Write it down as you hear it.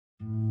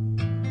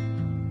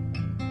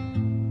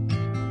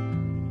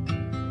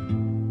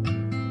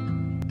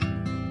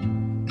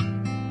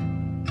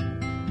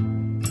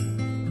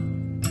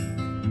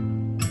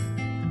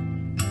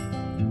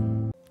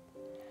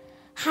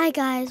Hi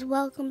guys,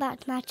 welcome back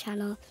to my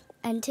channel,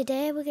 and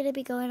today we're going to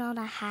be going on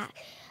a hike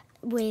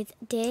with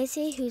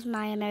Daisy, who's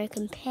my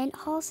American paint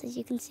horse, as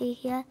you can see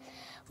here.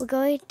 We're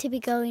going to be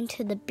going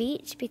to the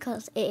beach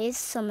because it is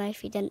summer,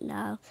 if you didn't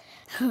know.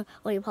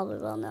 Well, you probably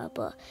will know,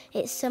 but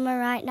it's summer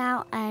right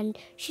now and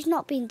she's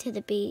not been to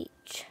the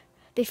beach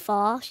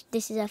before.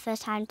 This is her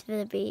first time to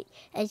the beach,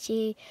 and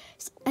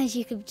as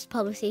you can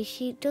probably see,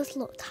 she does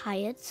look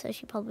tired, so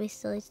she probably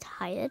still is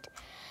tired.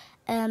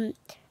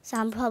 So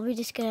I'm probably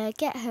just going to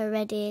get her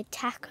ready,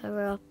 tack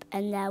her up,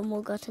 and then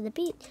we'll go to the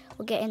beach.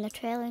 We'll get in the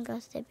trailer and go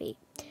to the beach.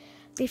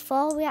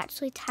 Before we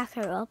actually tack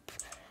her up,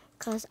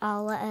 because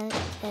I'll let her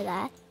stay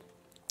there,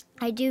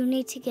 I do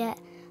need to get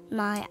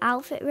my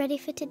outfit ready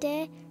for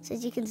today. So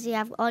as you can see,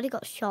 I've already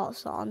got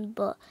shorts on,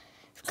 but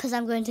because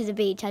I'm going to the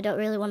beach, I don't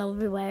really want to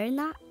be wearing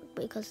that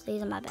because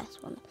these are my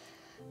best ones.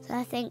 So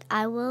I think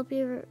I will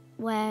be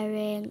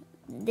wearing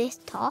this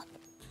top.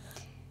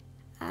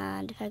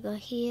 And if I go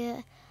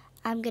here,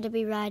 I'm going to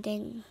be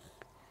riding,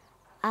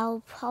 I'm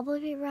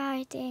probably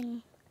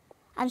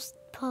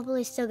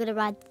still going to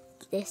ride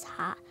this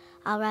hat.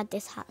 I'll ride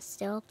this hat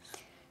still.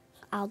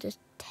 I'll just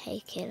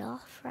take it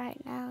off right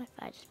now. If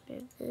I just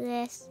move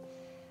this,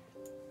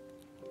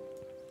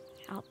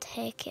 I'll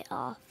take it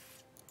off.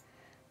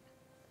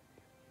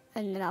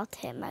 And then I'll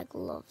take my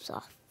gloves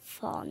off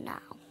for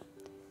now.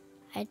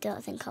 I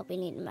don't think I'll be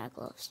needing my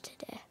gloves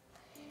today.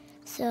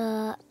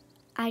 So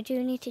I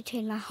do need to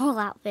change my whole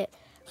outfit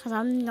because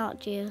I'm not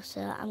due, so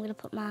I'm going to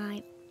put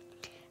my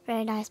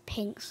very nice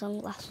pink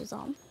sunglasses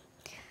on.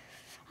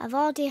 I've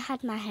already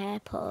had my hair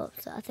put up,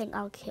 so I think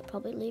I'll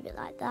probably leave it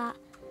like that.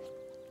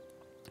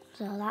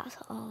 So that's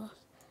all.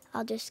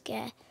 I'll just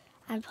get,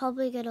 I'm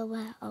probably going to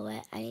wear,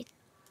 I need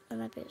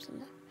my boots on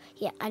there.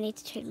 Yeah, I need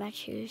to change my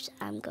shoes.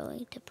 I think I'm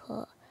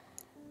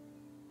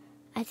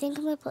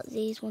going to put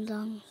these ones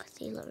on because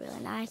they look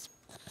really nice.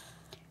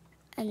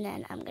 And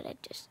then I'm going to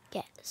just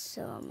get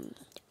some,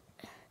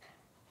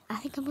 I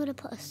think I'm going to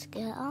put a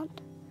skirt on.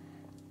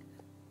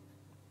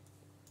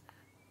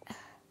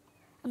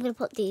 I'm going to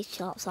put these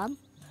shorts on.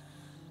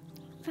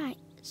 Right,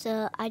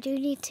 so I do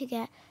need to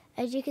get,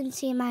 as you can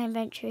see in my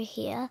inventory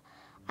here,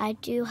 I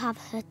do have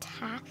her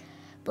tack,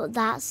 but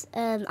that's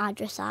our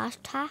dressage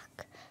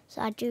tack.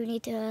 So I do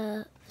need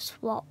to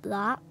swap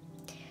that.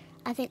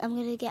 I think I'm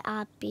going to get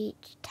our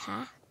beach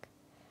tack,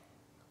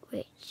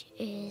 which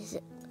is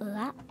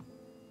that.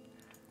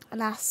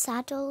 And our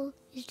saddle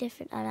is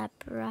different, and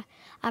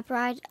our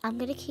bride, I'm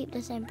going to keep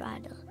the same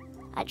bridle.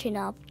 Actually, no,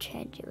 I'll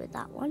change it with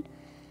that one.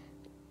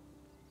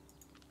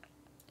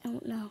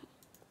 Oh, no.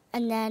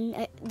 And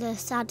then the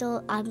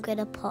saddle I'm going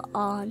to put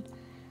on,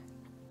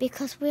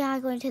 because we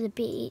are going to the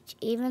beach,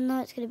 even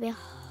though it's going to be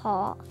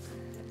hot.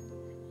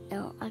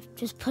 No, I've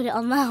just put it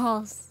on my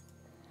horse.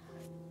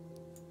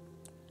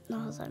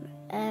 No, sorry.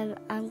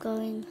 I'm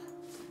going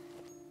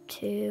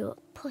to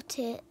put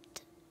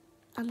it,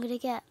 I'm going to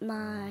get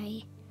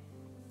my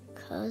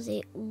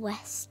cozy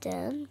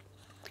western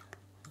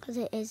because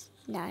it is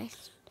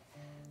nice.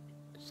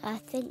 So I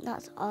think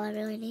that's all I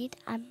really need.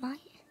 I'll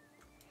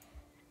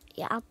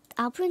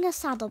bring a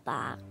saddle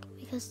back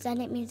because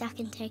then it means I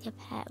can take a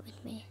pet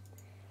with me.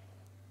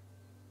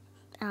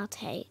 I'll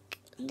take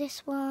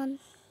this one,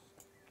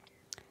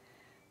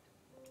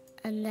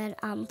 and then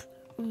I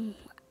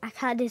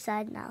can't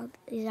decide now.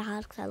 These are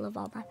hard because I love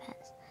all my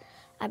pets.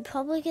 I'm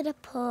probably gonna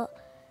put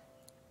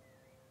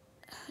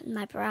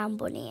my brown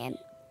bunny in.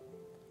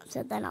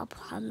 So then I'll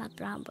put on my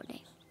brown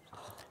bunny.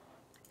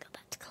 Go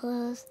back to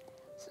clothes.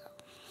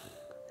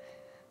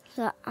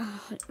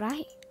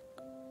 Right.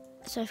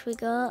 So if we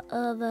go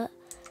over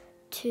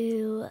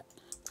to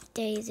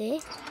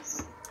Daisy,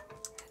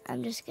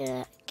 I'm just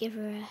gonna give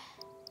her a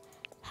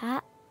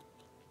pat.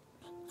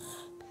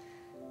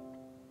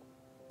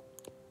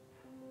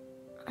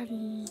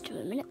 And do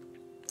a minute.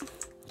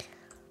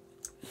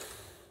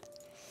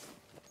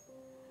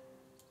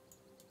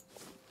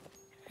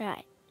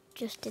 Right.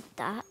 Just did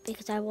that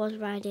because I was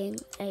riding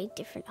a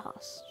different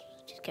horse.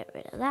 Just get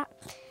rid of that.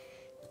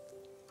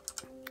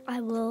 I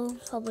will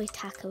probably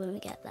tack her when we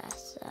get there,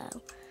 so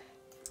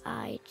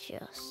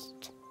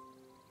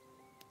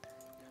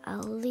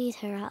I'll lead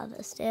her out of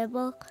the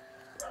stable.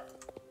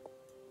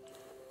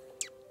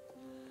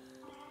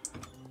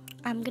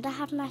 I'm gonna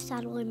have my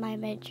saddle in my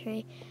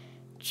inventory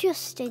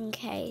just in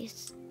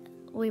case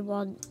we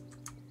want,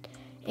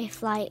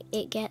 if we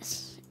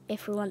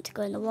want to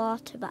go in the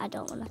water, but I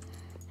don't want to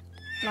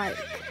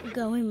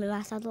go in with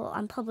my saddle.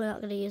 I'm probably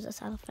not going to use the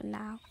saddle for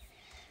now,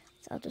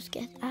 so I'll just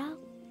get out.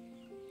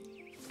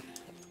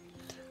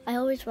 I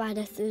always ride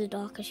her through the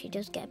door because she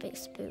does get a bit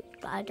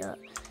spooked, but I don't.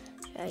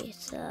 Right,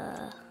 so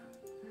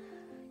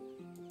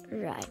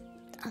right,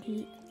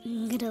 I'm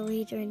going to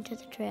lead her into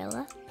the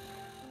trailer.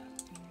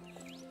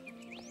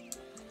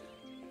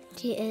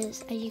 She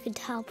is, as you can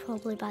tell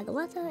probably by the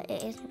weather,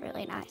 it isn't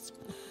really nice.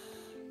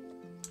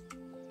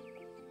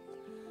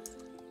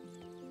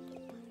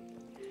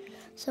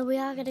 So we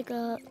are going to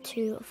go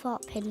to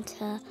Fort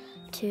Pinter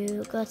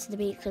to go to the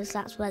beach because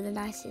that's where the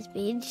nicest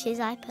beach is,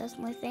 I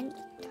personally think.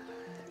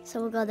 So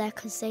we'll go there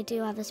because they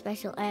do have a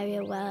special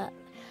area where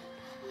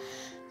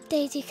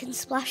Daisy can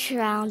splash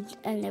around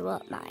and they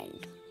won't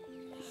mind.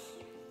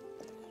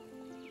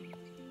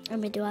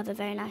 And we do have a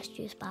very nice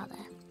juice bar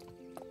there.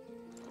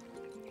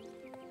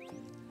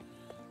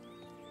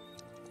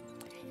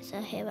 So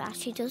here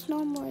she does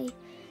normally,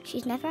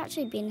 she's never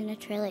actually been in a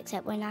trailer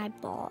except when I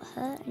bought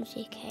her and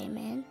she came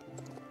in.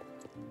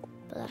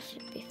 But that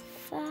should be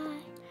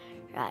fine.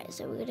 Right,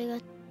 so we're gonna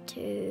go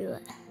to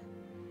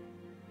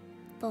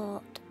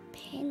Fort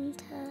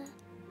Pinter.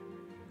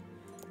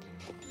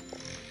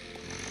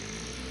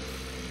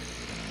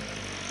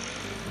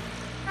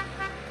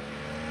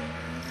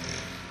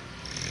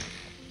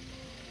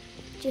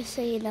 Just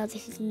so you know,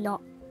 this is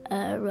not a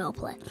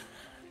roleplay.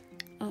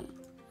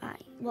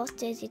 Right, what's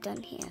Daisy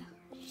done here?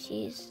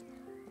 She's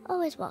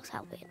always walks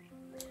out weird.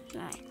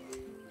 Right,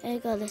 gonna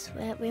go this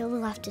way. We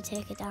will have to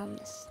take her down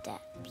the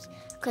steps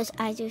because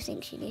I do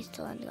think she needs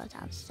to learn to go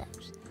down the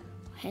steps.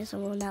 Here's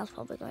someone else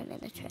probably going in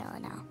the trailer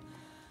now.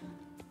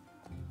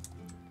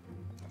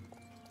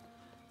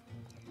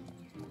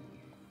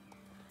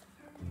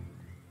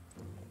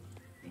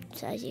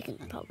 So as you can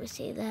probably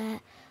see there,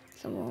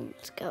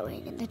 someone's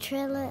going in the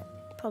trailer,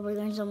 probably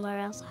going somewhere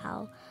else.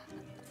 How?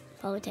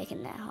 Probably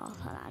taking their horse,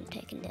 and I'm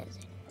taking Daisy.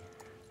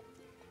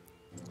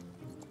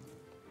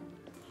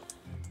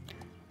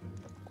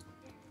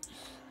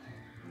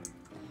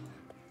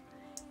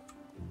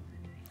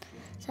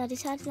 So I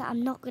decided that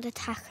I'm not going to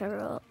tack her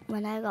up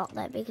when I got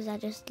there because I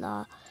just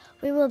thought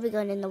we will be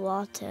going in the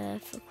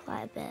water for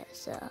quite a bit,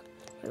 so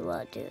we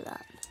won't do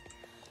that.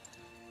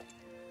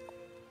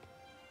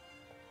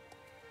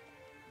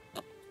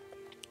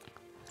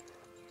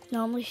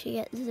 Normally she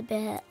gets a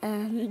bit,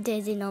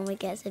 Daisy normally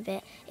gets a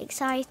bit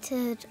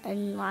excited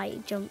and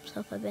like jumps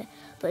up a bit,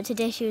 but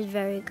today she was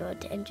very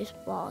good and just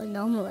walked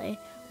normally,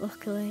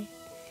 luckily.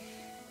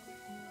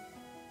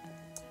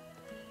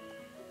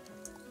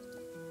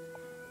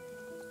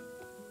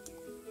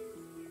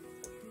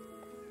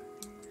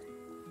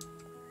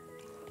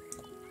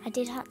 I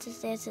did have to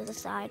stay to the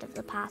side of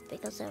the path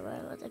because there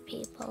were other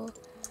people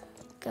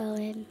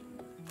going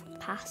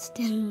past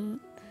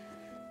and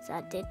so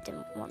I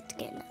didn't want to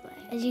get in that way.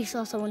 As you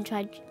saw, someone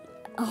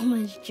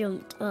almost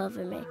jumped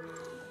over me.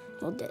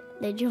 Well,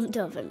 they jumped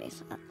over me.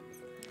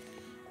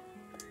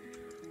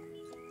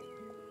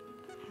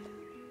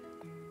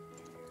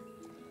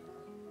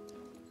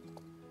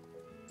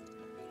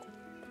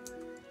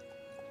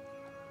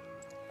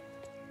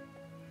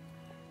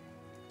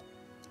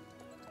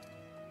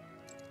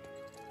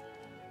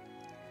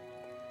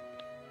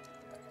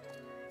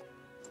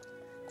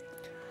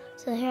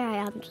 So here I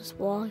am just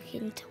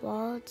walking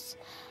towards.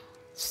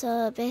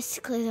 So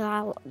basically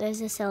there's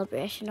a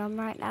celebration on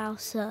right now,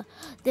 so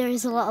there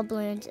is a lot of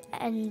balloons,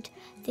 and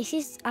this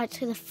is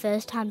actually the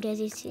first time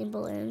Daisy's seen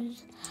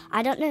balloons.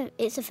 I don't know,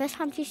 it's the first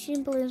time she's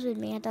seen balloons with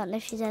me. I don't know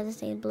if she's ever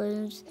seen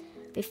balloons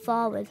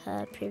before with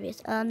her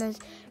previous owners,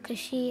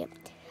 because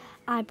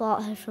I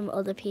bought her from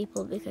other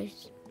people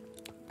because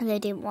they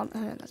didn't want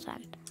her, and that's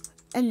fine.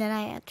 And then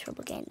I had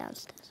trouble getting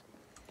downstairs.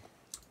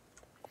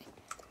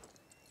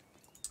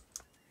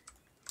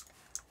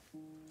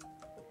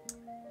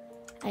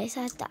 I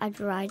decided that I'd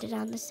ride her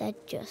down the stairs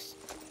just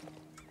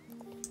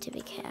to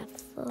be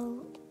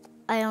careful.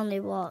 I only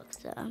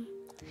walked though,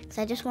 because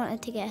I just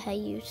wanted to get her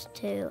used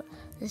to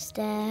the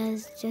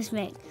stairs, just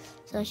make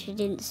so she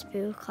didn't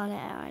spook on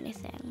it or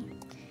anything.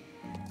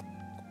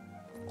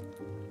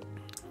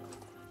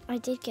 I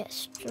did get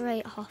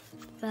straight off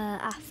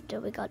after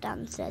we got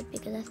downstairs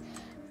because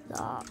I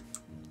thought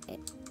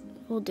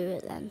we'll do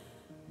it then.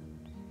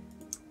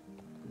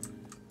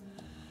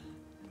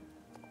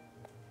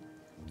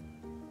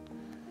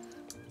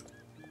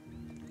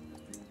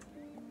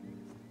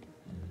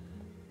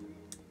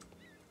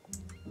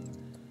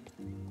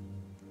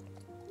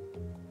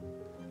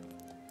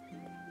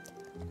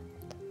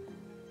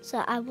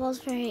 So I was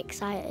very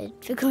excited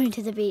for going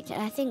to the beach, and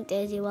I think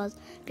Daisy was,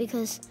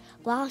 because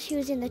while she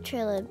was in the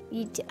trailer,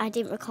 I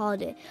didn't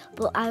record it,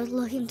 but I was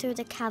looking through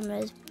the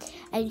cameras,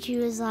 and she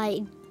was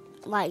like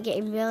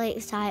getting really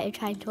excited,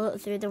 trying to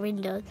look through the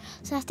windows.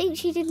 So I think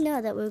she didn't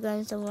know that we were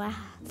going somewhere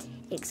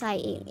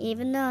exciting,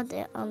 even though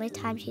the only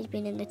time she's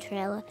been in the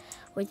trailer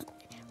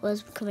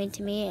was coming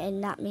to me,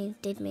 and that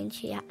did mean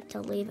she had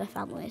to leave her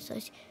family. So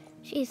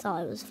she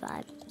thought it was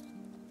fine.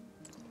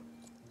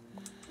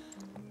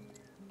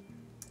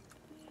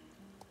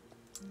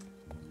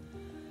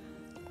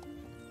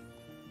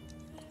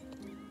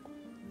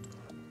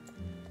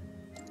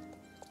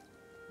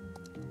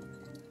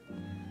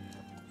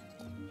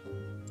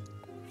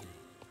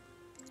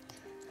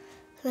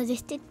 So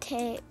this didn't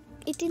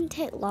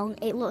take long.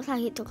 It looks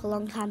like it took a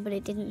long time, but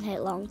it didn't take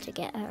long to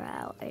get her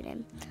out.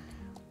 And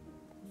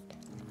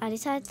I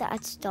decided that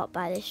I'd stop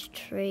by this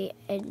tree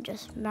and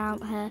just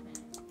mount her,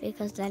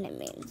 because then it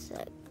means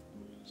that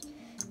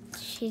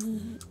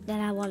then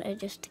I want her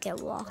just to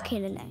get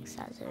walking and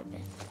exercise her a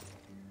bit.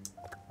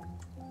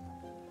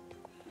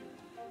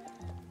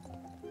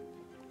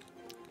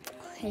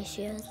 Here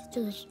she is,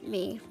 just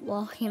me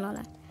walking on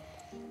her.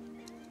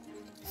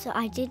 So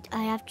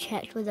I have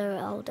checked with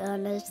the old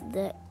owners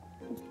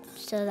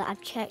so that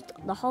I've checked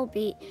the whole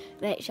beat,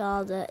 make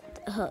sure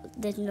that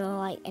there's no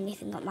like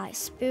anything that might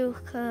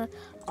spook her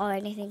or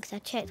anything, because I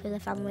checked with the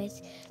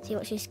families, see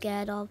what she's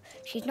scared of.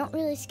 She's not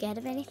really scared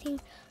of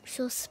anything.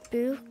 She'll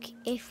spook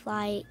if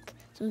like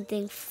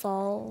something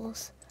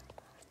falls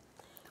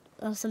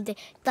or something,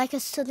 like a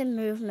sudden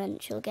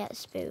movement, she'll get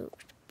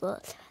spooked,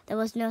 but there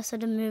was no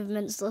sudden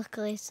movements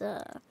luckily,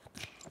 so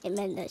it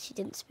meant that she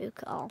didn't spook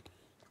at all.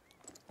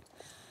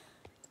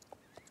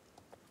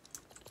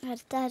 I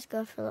decided to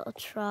go for a little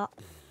trot.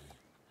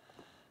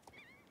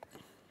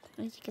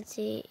 As you can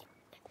see,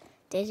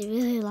 Daisy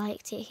really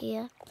liked it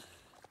here.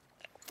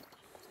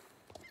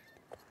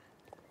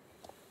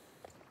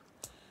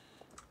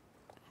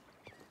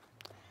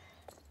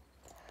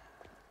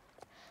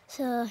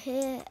 So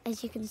here,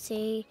 as you can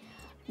see,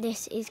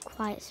 this is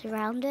quite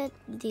surrounded.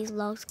 These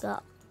logs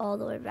got all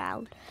the way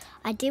around.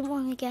 I didn't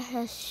want to get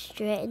her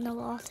straight in the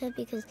water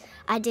because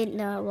I didn't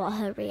know what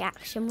her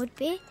reaction would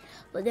be.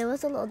 But there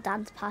was a little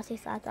dance party,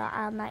 so I thought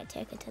I might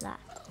take her to that.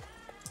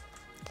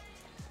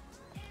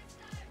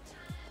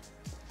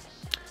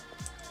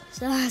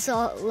 So I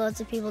saw loads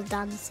of people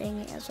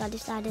dancing, so I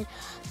decided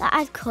that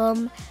I'd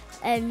come,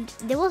 and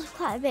there was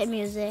quite a bit of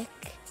music.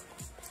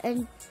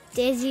 And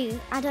Daisy,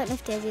 I don't know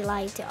if Daisy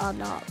liked it or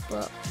not,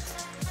 but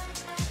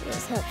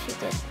let's hope she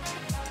did.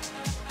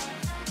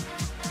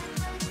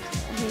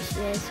 So here she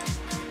is.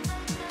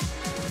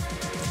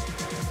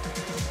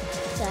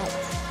 So,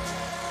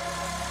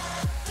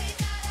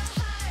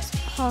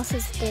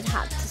 horses did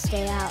have to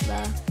stay out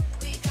though.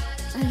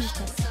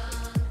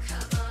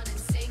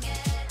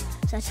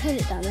 So I turned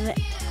it down a bit.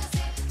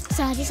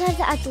 So I decided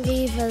that I'd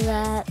leave her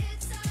there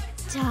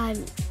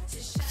time,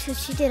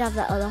 because she did have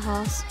that other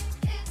horse.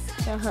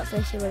 So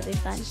hopefully she will be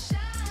fine.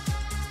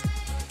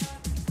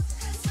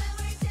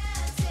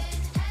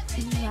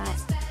 Right.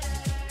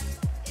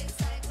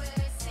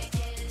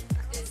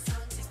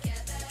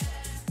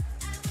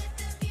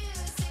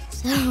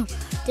 So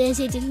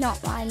Daisy did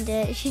not mind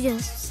it. She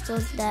just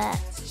stood there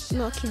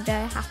looking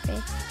very happy.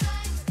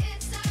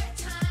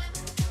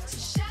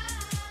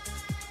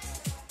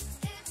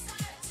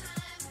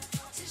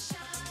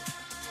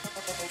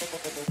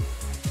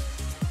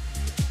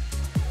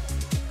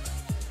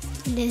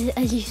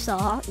 As you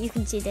saw, you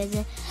can see there's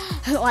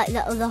like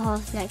the other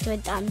horse next to her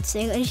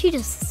dancing, and she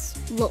just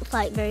looked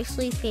like very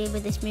sleepy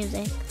with this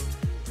music.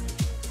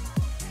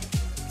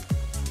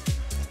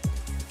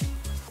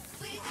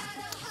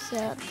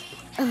 So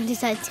I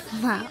decided to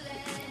come out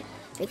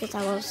because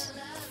I was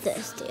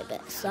thirsty a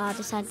bit, so I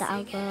decided that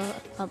I'll go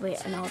probably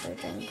and order a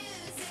drink.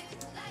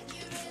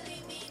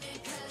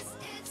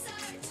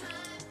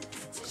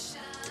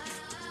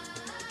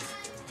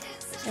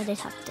 So I did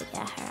have to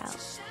get her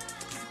out.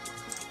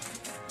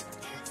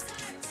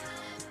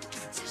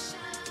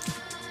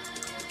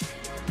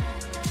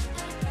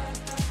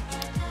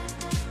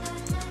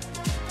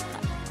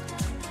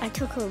 I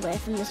took her away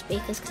from the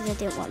speakers because I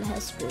didn't want her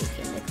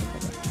spooking because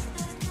of it.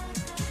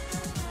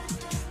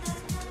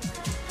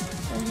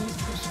 So here's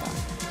the shot.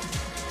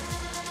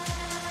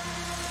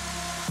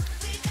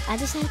 I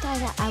decided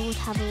that I would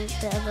have a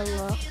bit of a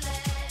look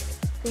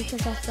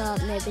because I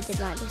thought maybe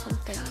there might be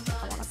something I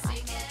want to buy.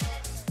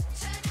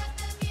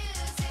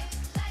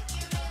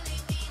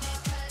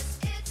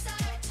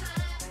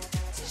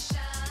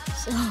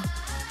 So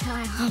here I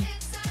am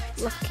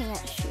looking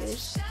at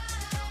shoes.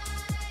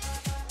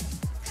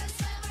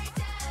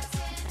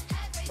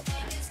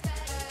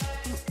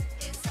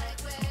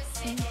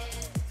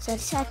 So I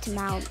decided to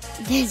mount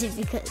Daisy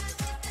because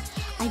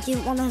I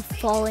didn't want her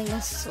falling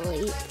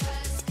asleep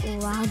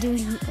while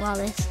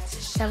this.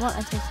 So I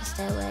wanted her to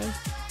stay away.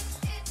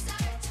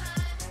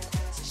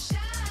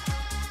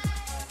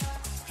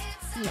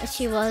 But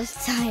she was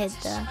tired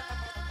though.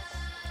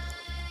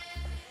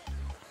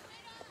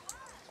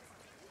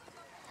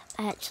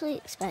 I actually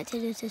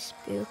expected her to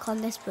spook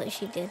on this, but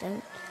she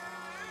didn't.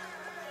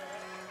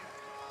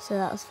 So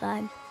that was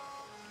fine.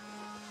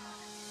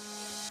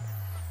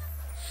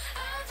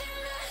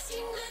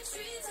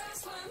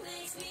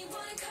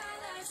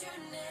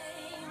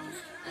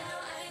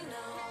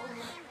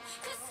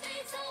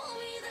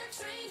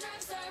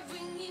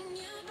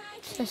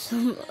 So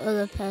some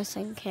other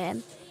person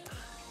came.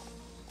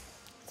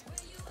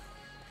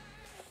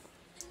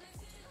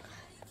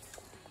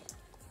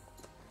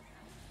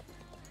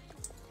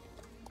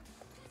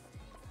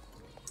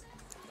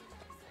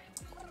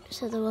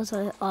 So there was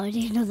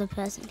already another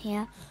person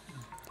here.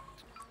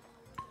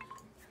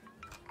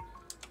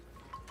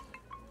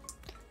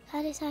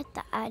 I decided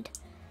that I'd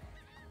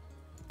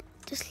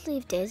just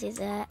leave Daisy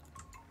there.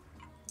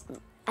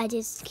 I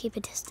did keep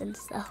a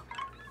distance though.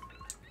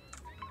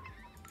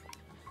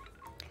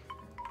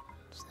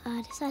 So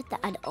I decided that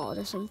I'd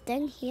order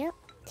something here.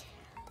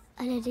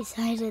 And I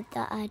decided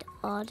that I'd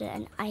order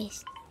an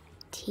iced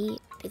tea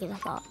because I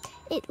thought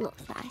it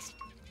looked nice.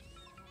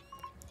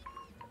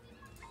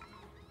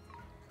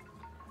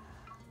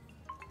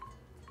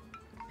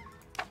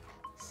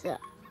 So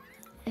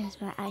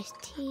here's my iced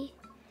tea.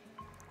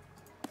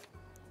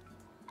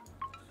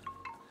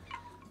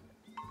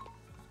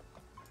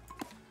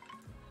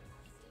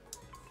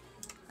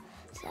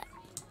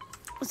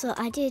 So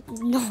I did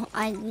not.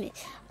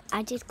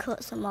 I did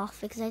cut some off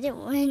because I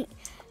didn't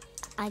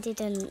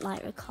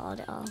like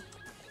record it all.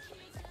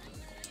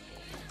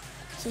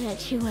 So then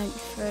she went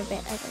for a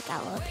bit of a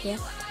gallop here.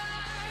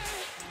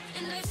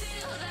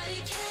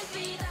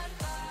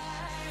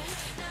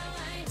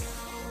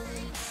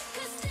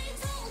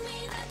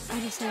 I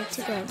decided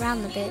to go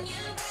around the bit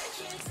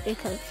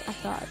because I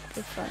thought it'd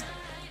be fun.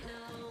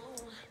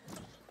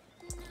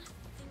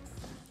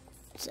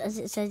 So as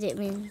it says, it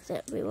means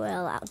that we were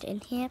allowed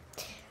in here,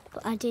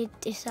 but I did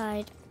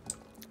decide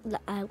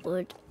that I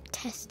would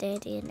test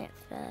Daisy in it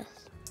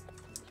first.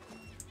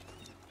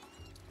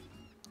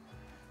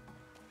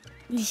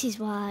 This is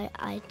why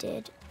I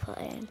did put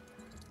in.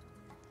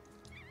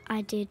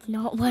 I did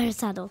not wear a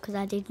saddle because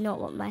I did not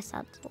want my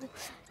saddle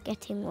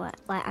getting wet.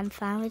 Like, I'm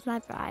fine with my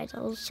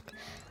bridles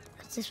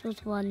because this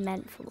was one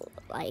meant for,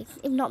 like,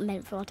 not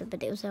meant for water,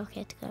 but it was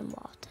okay to go in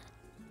water.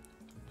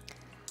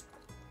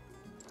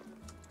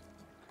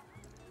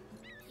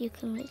 You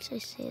can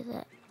literally see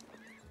that.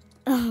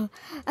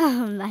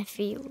 My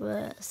feet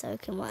were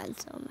soaking wet and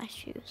so were my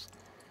shoes.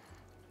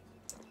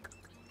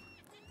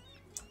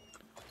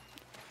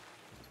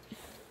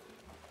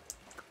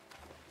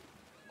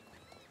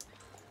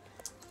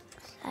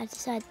 So I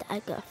decided that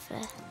I'd go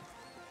first.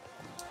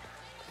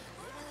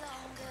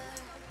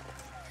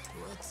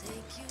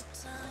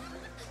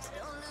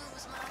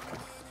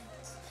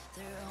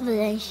 But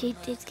then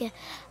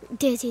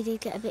Daisy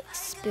did get a bit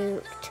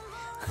spooked.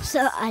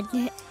 So as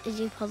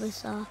you probably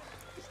saw,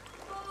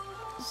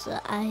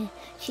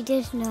 she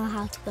did know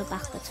how to go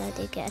backwards, so I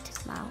did get her to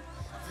come out.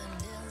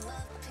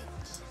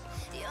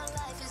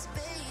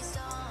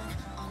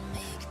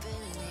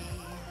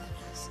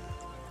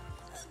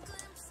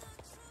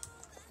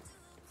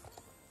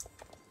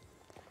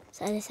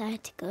 So I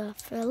decided to go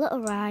for a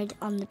little ride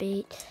on the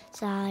beach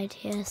side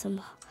here.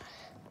 So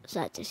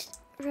I just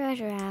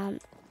rode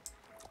around.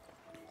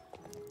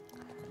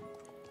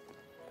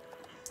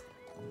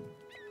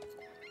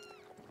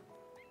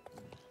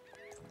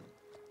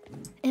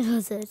 It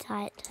was a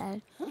tight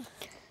turn.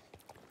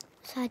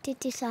 So I did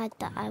decide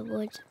that I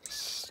would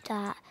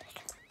start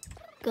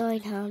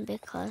going home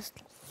because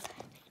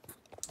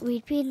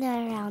we'd been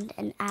there around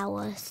an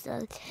hour,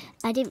 so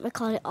I didn't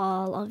record it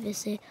all,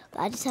 obviously, but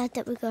I decided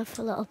that we'd go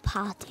for a little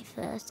party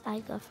first.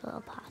 I'd go for a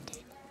little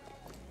party.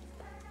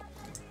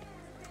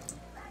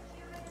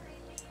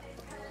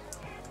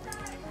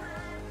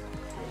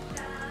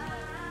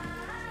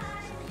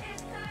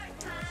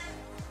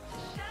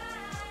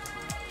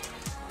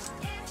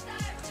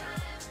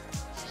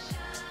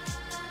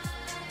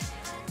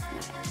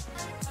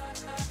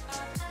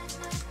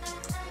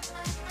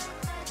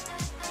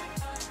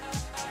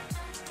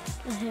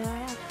 Here I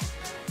am.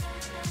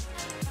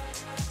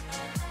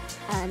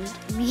 And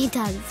me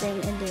dancing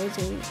and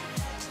Daisy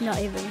not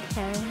even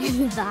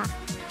caring that.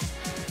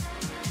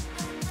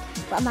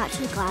 But I'm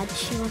actually glad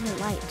she wasn't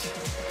like,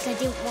 I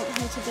didn't want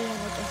her to be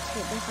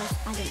energetic because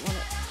I didn't want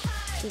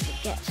it to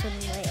get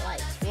suddenly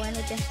like too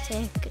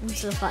energetic and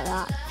stuff like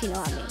that, if you know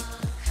what I mean.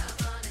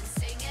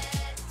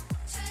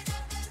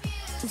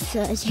 So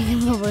as you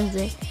can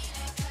probably see,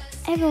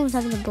 everyone's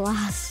having a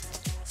blast.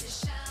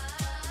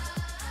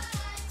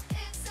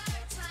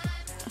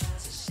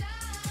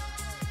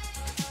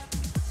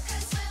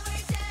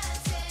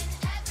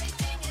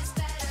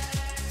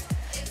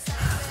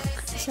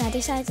 So I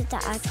decided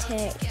that I'd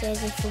take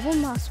Daisy for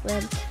one more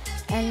swim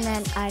and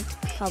then I'd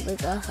probably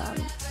go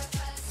home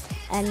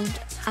and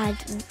I'd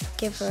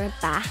give her a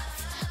bath,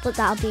 but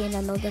that'll be in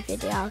another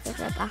video. I'll give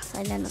her a bath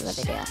in another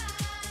video.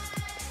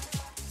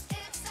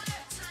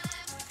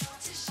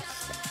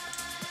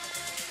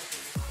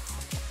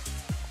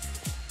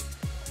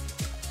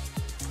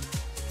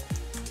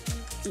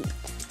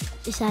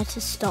 Decided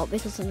to stop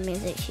because of the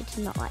music. She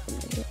did not like the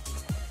music.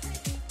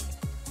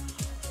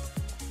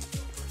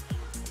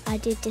 I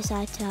did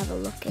decide to have a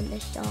look in the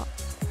shop,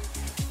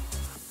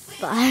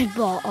 but I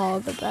bought all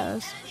the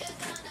bows.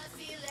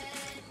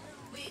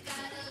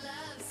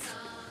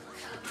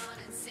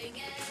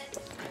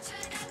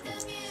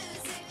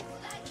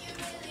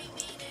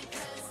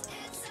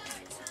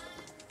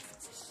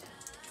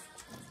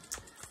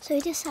 So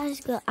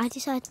I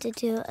decided to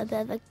do a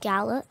bit of a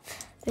gallop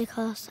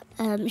because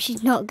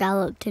she's not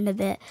galloped in a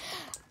bit.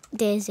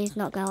 Daisy's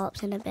not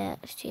galloped in a bit.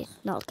 She's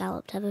not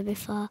galloped ever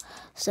before.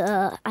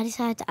 So I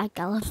decided to add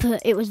gallop,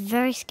 but it was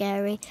very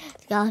scary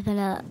to gallop in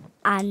her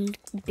and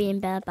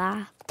being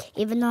bareback.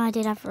 Even though I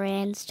did have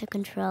reins to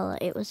control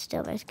it, it was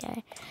still very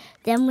scary.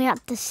 Then we had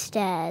the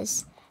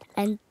stairs,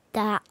 and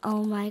that,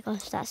 oh my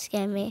gosh, that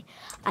scared me.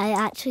 I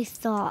actually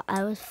thought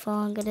I was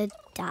gonna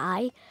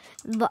die,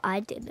 but I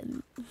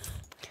didn't.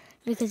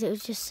 Because it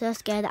was just so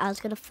scary that I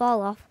was gonna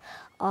fall off,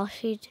 or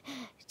she'd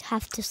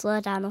have to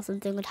slow down or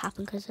something would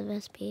happen because of her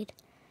speed.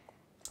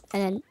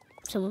 And then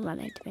someone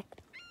ran into me.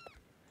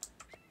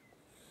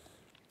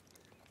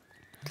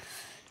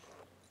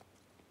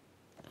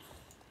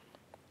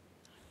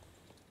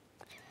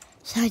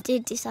 So I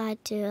did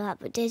decide to do that,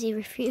 but Daisy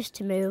refused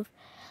to move.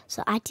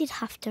 So I did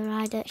have to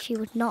ride her. She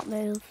would not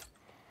move.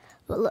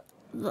 But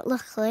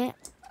luckily,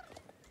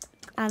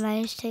 I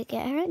managed to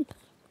get her in.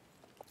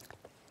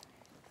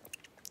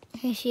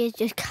 Here she is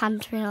just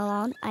cantering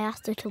along. I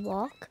asked her to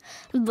walk,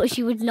 but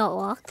she would not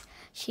walk.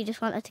 She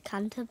just wanted to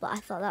canter, but I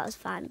thought that was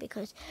fine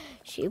because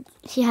she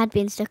had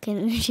been stuck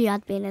in, she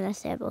had been in a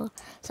stable,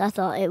 so I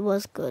thought it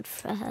was good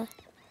for her.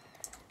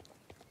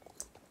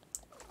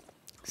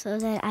 So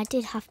then I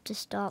did have to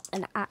stop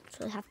and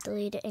actually have to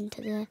lead it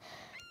into the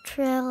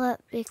trailer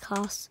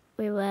because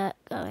we were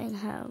going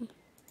home.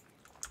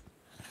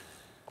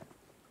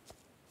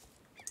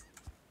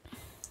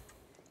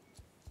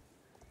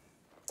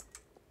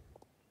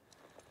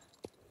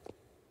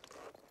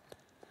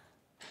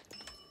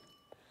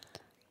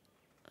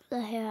 So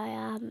here I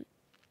am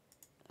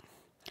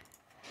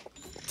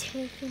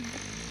taking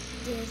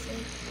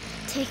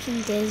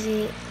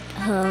Daisy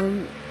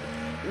home,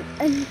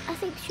 and I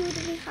think she would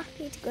have been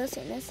happy to go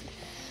sit in this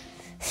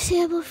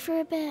stable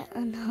for a bit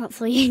and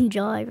hopefully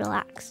enjoy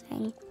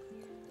relaxing.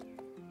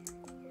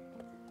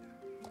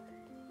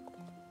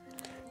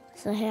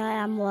 So here I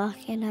am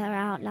working her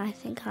out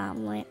nice and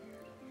calmly.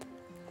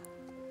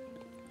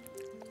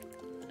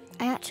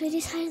 I actually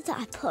decided that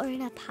I put her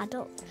in a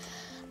paddock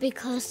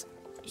because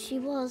she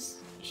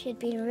had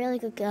been a really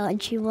good girl,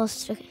 and she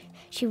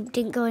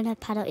didn't go in her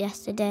paddock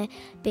yesterday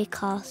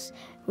because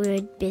we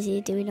were busy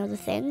doing other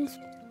things.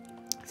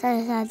 So I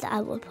decided that I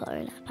would put her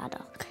in her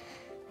paddock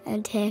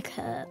and take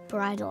her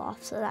bridle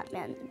off, so that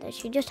meant that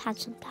she just had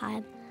some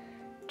time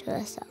to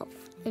herself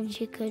and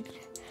she could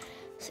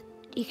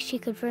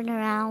run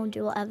around,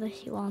 do whatever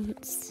she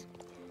wants.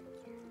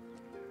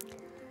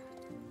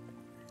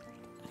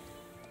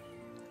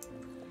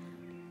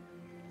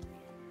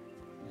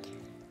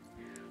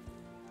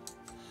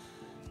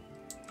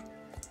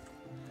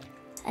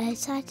 I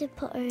decided to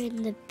put her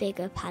in the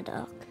bigger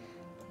paddock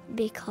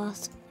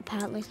because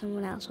apparently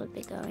someone else would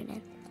be going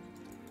in.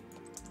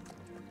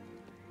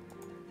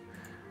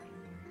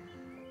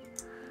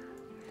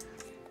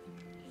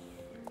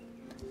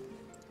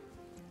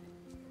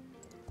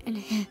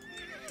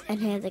 And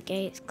here the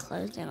gate's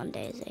closing on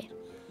Daisy.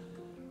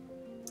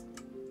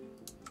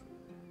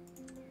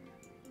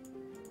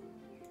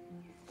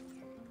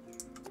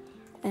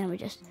 And we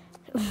just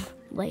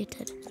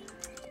waited.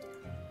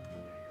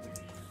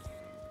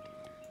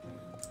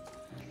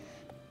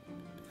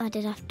 I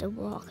did have to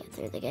walk her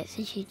through the gates,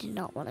 and she did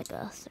not want to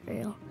go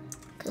through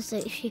because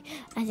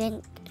I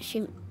think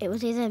it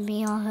was either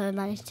me or her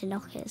managed to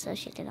knock it, so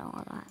she didn't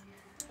want that.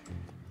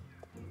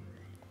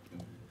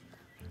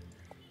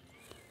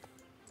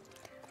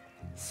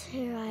 So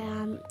here I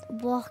am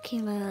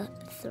walking her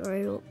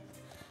through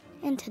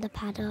into the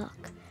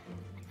paddock,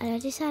 and I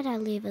decided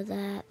I'd leave her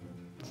there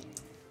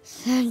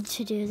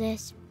to do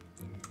this.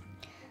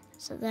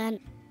 So then,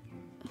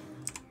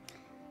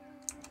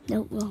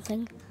 nope,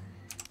 nothing.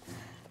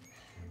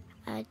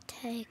 I'd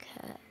take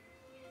her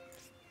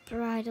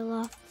bridle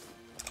off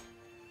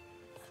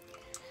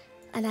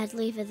and I'd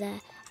leave her there.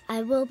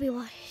 I will be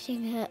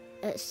washing her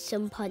at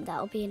some point.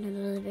 That'll be in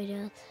another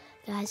video,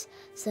 guys.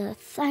 So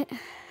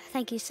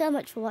thank you so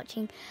much for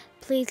watching.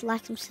 Please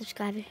like and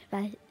subscribe if you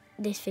like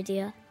this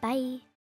video. Bye.